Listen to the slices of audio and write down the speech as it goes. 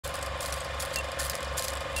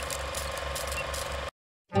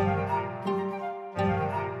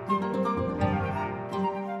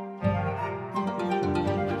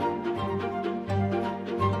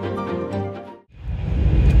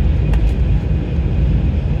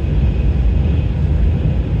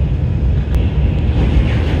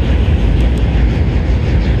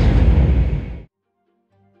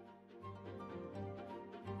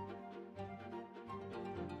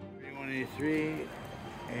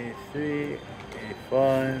A3,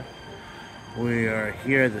 A5. We are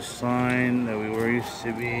here at the sign that we were used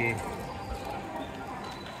to be.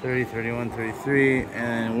 30, 31, 33,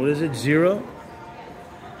 and what is it? 0?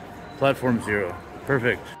 Platform 0.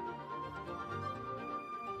 Perfect.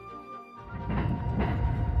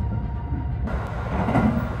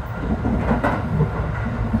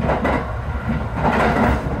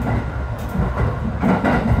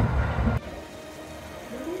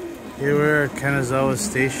 Here we're at Kanazawa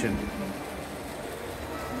Station.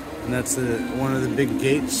 And that's one of the big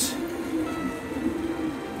gates.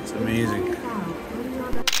 It's amazing.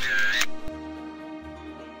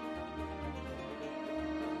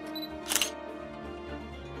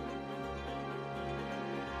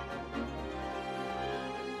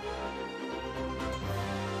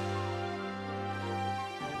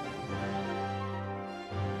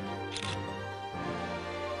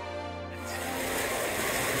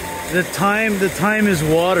 The time is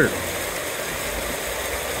water.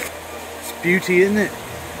 It's beauty, isn't it?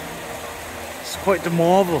 It's quite the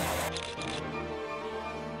marvel.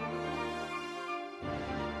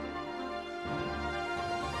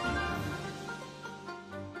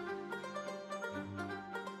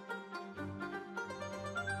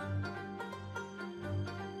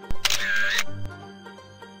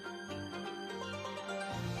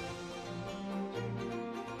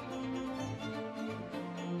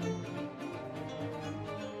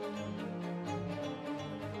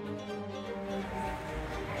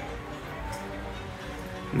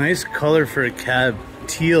 Nice color for a cab,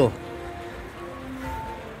 teal.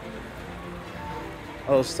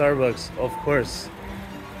 Oh, Starbucks, of course.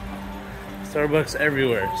 Starbucks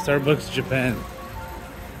everywhere. Starbucks Japan.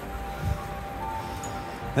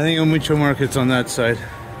 I think Omicho Market's on that side.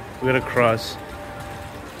 We gotta cross.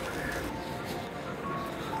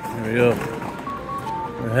 There we go.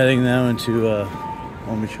 We're heading now into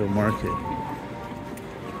Omicho Market.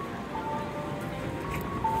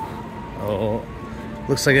 Oh.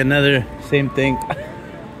 Looks like another same thing.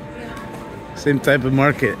 Same type of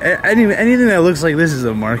market. Anything that looks like this is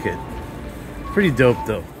a market. Pretty dope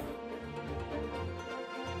though.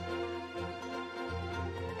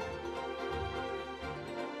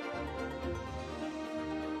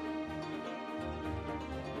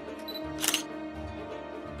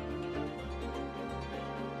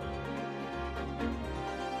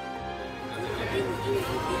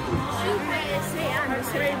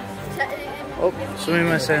 Oh,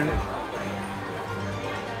 Tsuzumi-mon.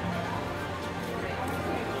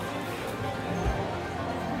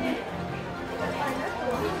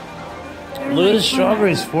 Look at the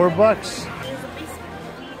strawberries, $4.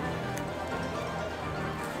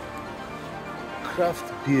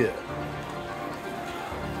 Craft beer.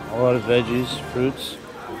 A lot of veggies, fruits.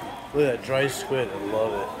 Look at that dry squid, I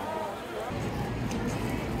love it.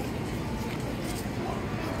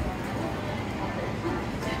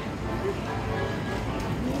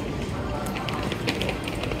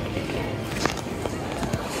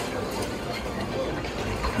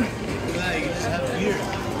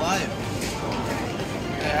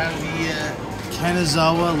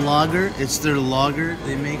 Kanazawa lager. It's their lager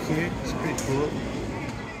they make here. It's pretty cool.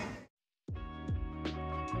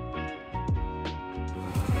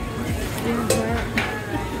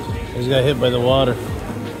 He's got hit by the water.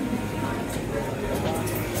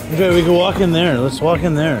 Okay, we can walk in there. Let's walk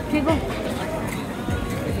in there. Okay, go.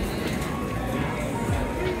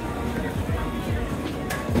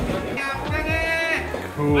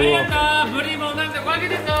 Cool.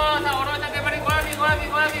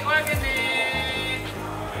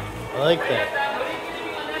 I like that.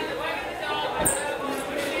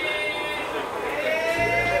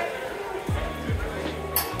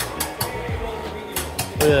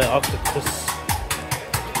 Look at that octopus.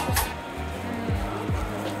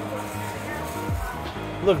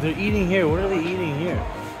 Look, they're eating here. What are they eating here?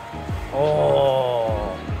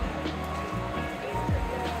 Oh.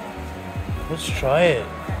 Let's try it.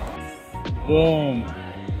 Boom.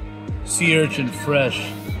 Sea urchin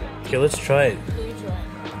fresh. Okay, let's try it.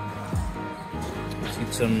 Let's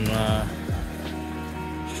eat some,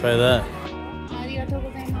 let's try that.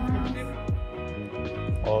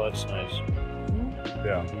 Oh, that's nice.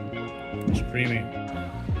 Yeah. It's creamy.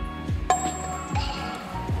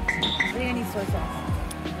 Biryani soy sauce.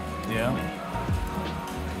 Yeah.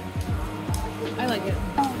 I like it.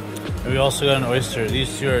 And we also got an oyster.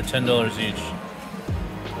 These two are $10 each.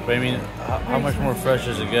 But I mean, how much more fresh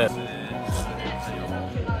does it get?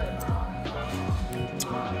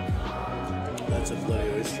 That's a bloody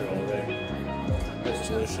oyster all right. That's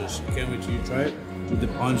delicious. Can't wait till you try it with the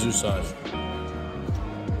ponzu sauce.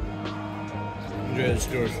 Enjoy this,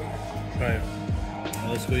 yours. Try it.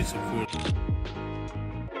 let's go eat some food.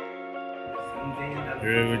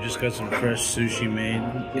 Here we just got some fresh sushi made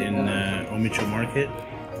in Omicho Market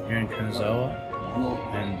here in Kanazawa.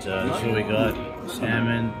 And this is what we got.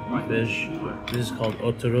 Salmon, fish. This is called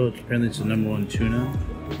otoro. Apparently it's the #1 tuna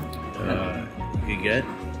you could get.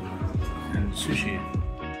 And sushi.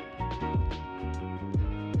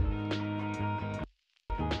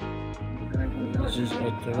 This is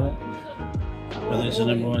otoro. Apparently it's the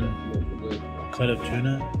 #1 cut of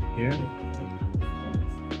tuna here.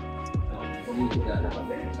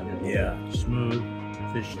 Yeah, smooth,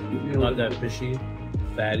 fishy, not that fishy,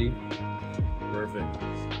 fatty, perfect.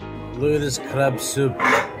 Look at this crab soup,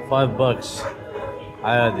 $5.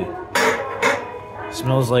 Ayadi.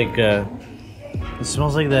 Smells like it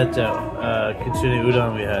smells like that kitsune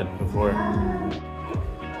udon we had before.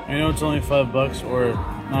 I know it's only $5, or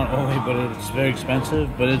not only, but it's very expensive.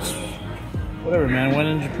 But it's whatever, man. When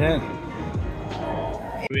in Japan.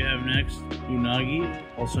 What do we have next? Unagi,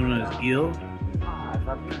 also known as eel.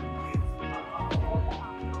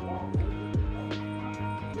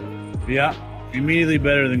 Yeah, immediately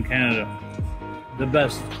better than Canada. The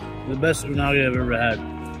best unagi I've ever had.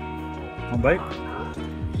 One bite?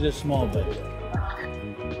 Just a small bite.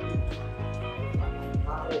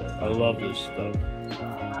 I love this stuff.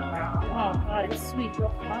 Oh god, it's sweet.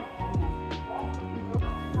 Wow.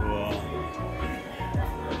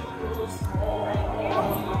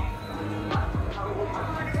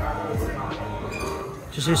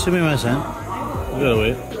 Just say sumimasen. We gotta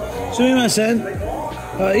wait. Sumimasen.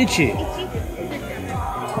 Ichi.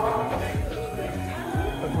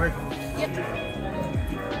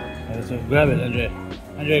 Grab it, Andre.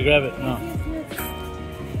 Andre, grab it. No.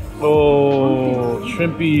 Oh,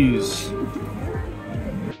 shrimpies.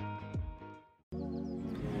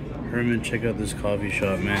 Herman, check out this coffee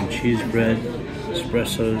shop, man. Cheese bread,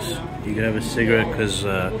 espressos. You can have a cigarette because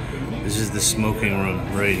this is the smoking room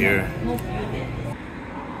right here.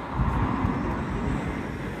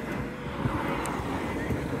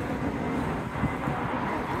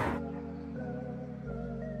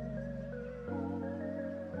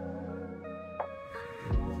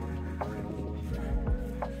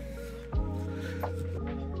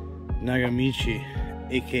 Nagamichi,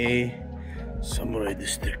 aka Samurai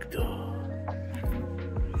Districto.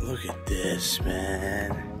 Look at this,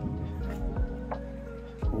 man.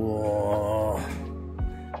 Whoa.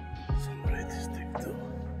 Samurai Districto.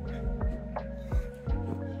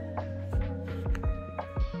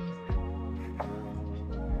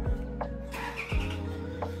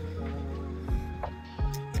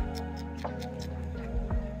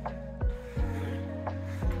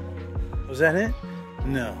 Was that it?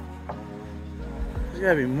 No. There's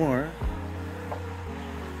gotta be more.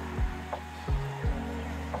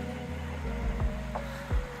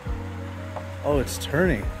 Oh, it's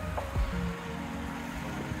turning.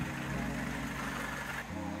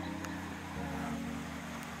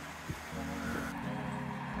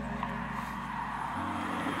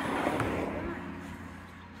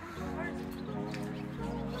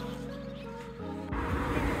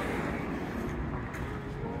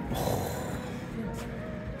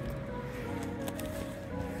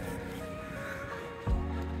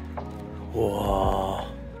 Whoa.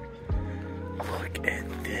 Look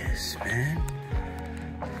at this, man.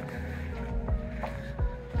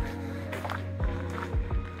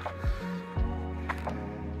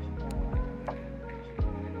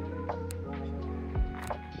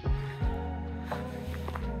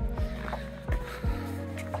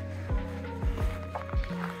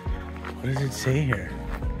 What does it say here?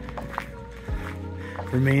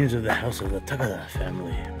 Remains of the house of the Takada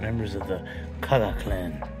family, members of the Kada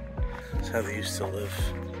clan. That's how they used to live.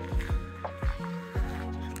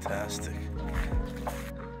 Fantastic.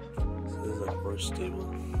 So this is a horse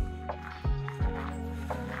stable.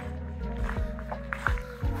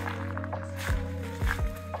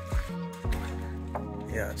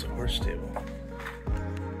 Yeah, it's a horse stable.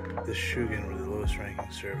 The Shugen were the lowest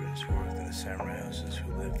ranking servants who worked in the samurai houses.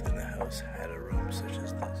 Who lived in the house had a room such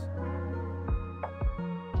as this.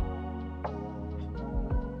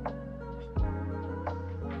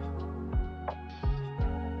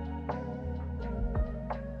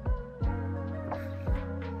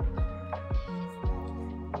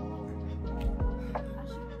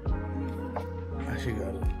 She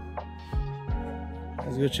got it.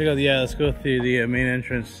 Let's go check out. Yeah, let's go through the main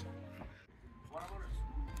entrance.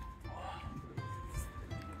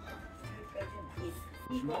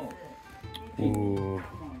 Ooh,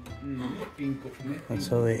 that's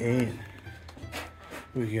how they ate.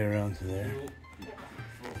 We get around to there.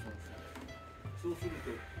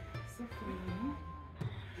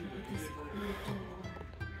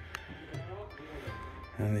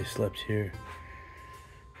 And they slept here.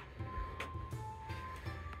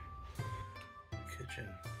 Kitchen.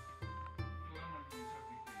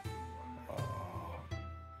 Oh.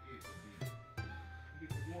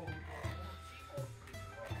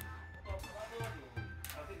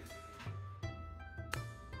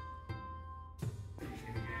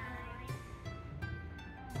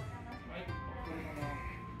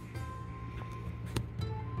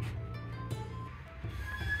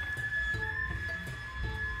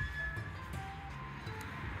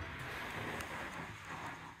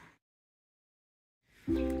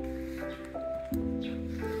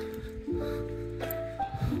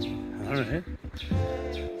 All right.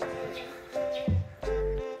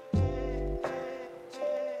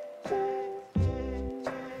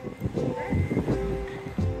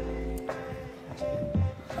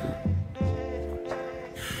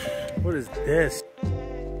 What is this?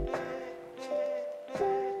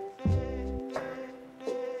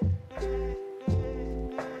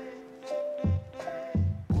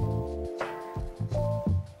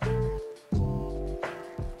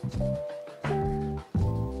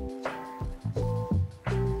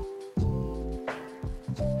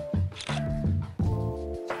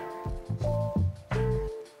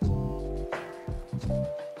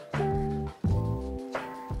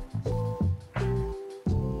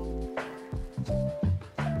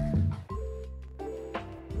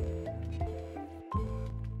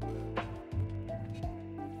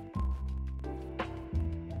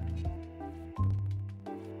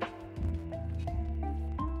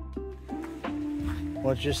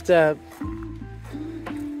 Watch your step.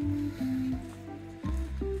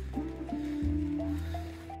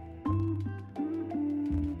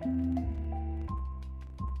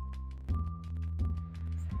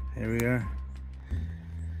 Here we are.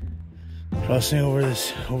 Crossing over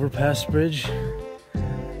this overpass bridge.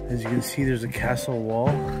 As you can see, there's a castle wall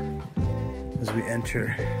as we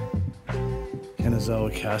enter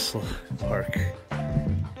Kanazawa Castle Park.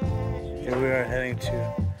 Here we are heading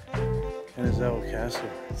to Kanazawa Castle.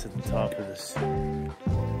 It's at the top of this.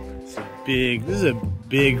 This is a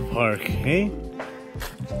big park, hey?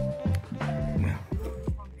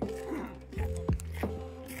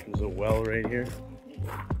 There's a well right here.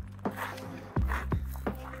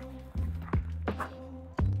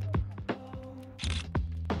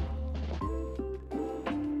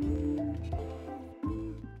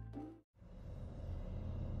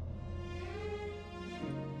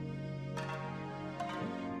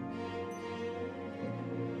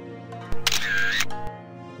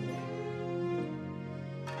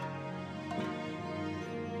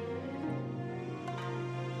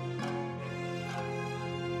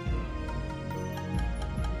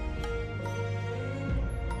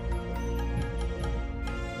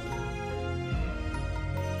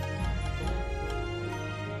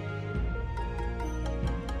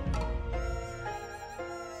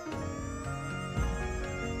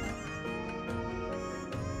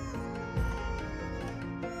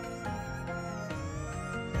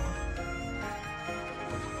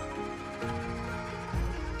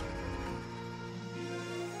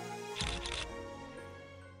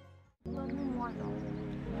 I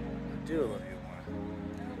do love you more.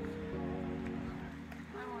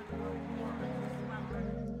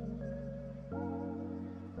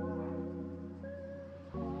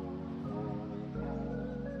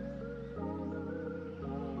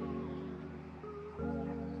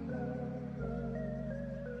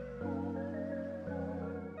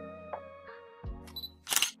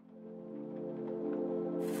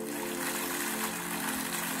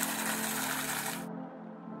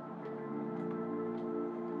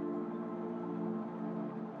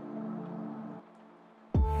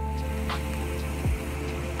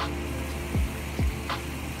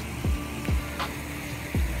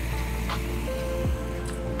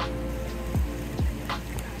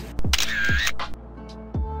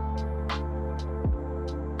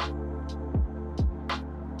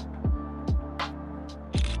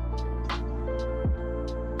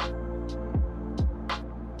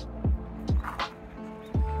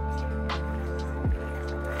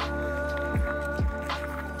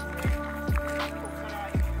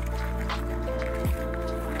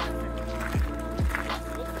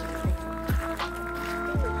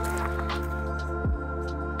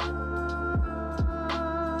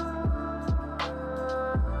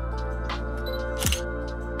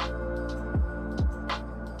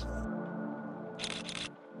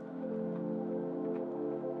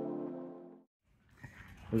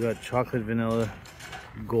 We got chocolate vanilla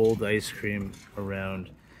gold ice cream around.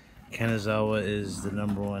 Kanazawa is the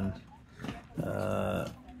 #1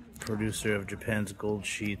 producer of Japan's gold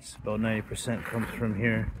sheets. About 90% comes from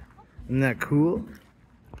here. Isn't that cool?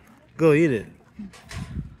 Go eat it.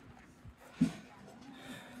 You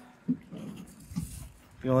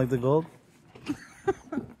don't like the gold?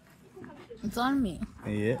 It's on me.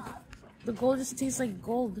 Yeah. The gold just tastes like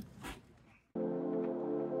gold.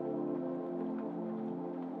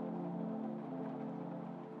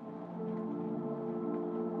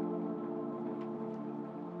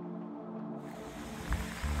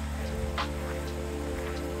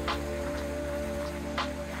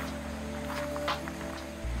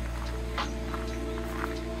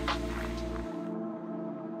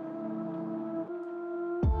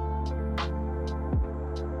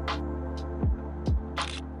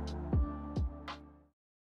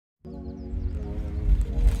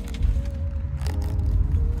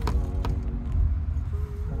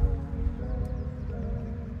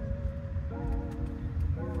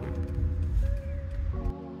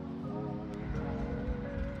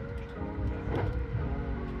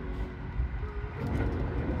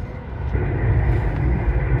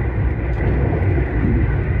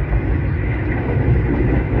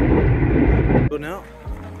 Go now.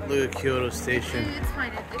 Look at Kyoto Station. It's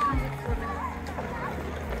fine. It comes with 4 minutes.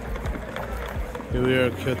 Here we are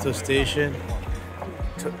at Kyoto Station.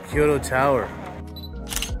 Kyoto Tower.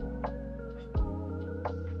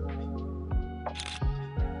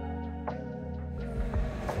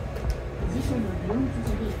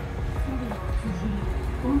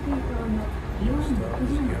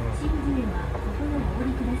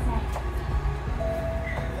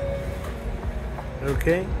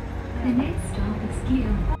 Okay? The next stop is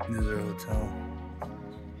Kyoto. This is our hotel.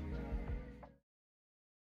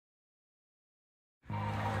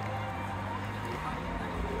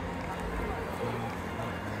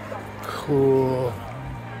 Cool.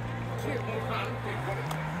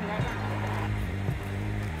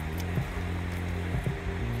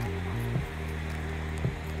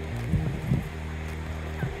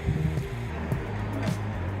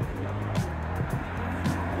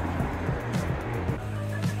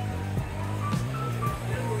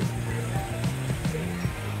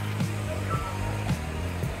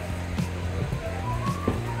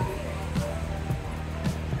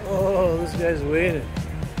 Oh, this guy's waiting.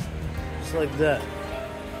 Just like that.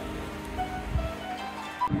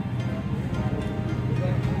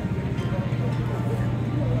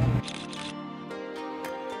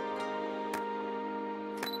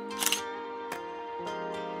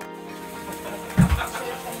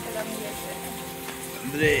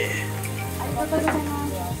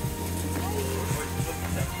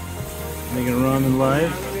 Making ramen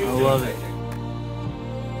live. I love it.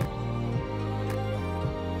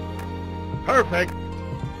 Perfect.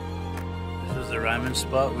 This was the ramen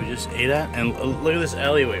spot we just ate at, and look at this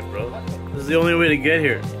alleyway, bro. This is the only way to get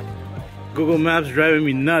here. Google Maps driving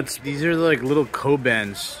me nuts. These are like little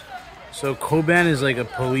kobans. So koban is like a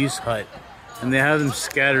police hut, and they have them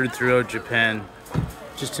scattered throughout Japan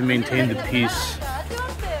just to maintain the peace.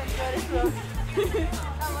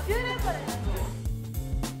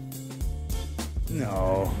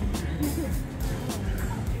 No.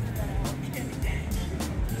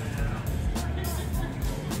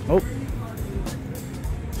 Oh.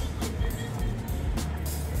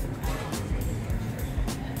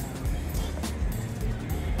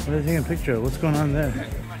 What are they taking a picture of? What's going on there?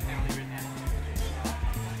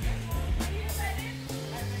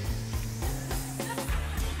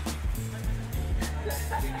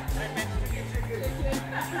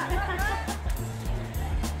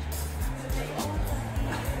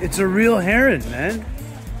 It's a real heron, man.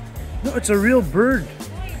 No, it's a real bird.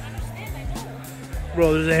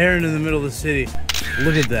 Bro, there's a heron in the middle of the city.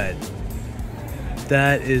 Look at that.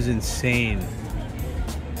 That is insane.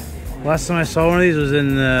 Last time I saw one of these was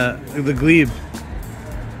in the Glebe.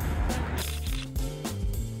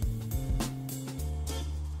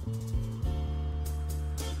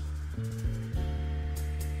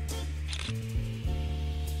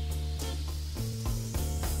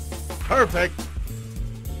 Perfect.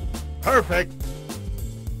 Perfect.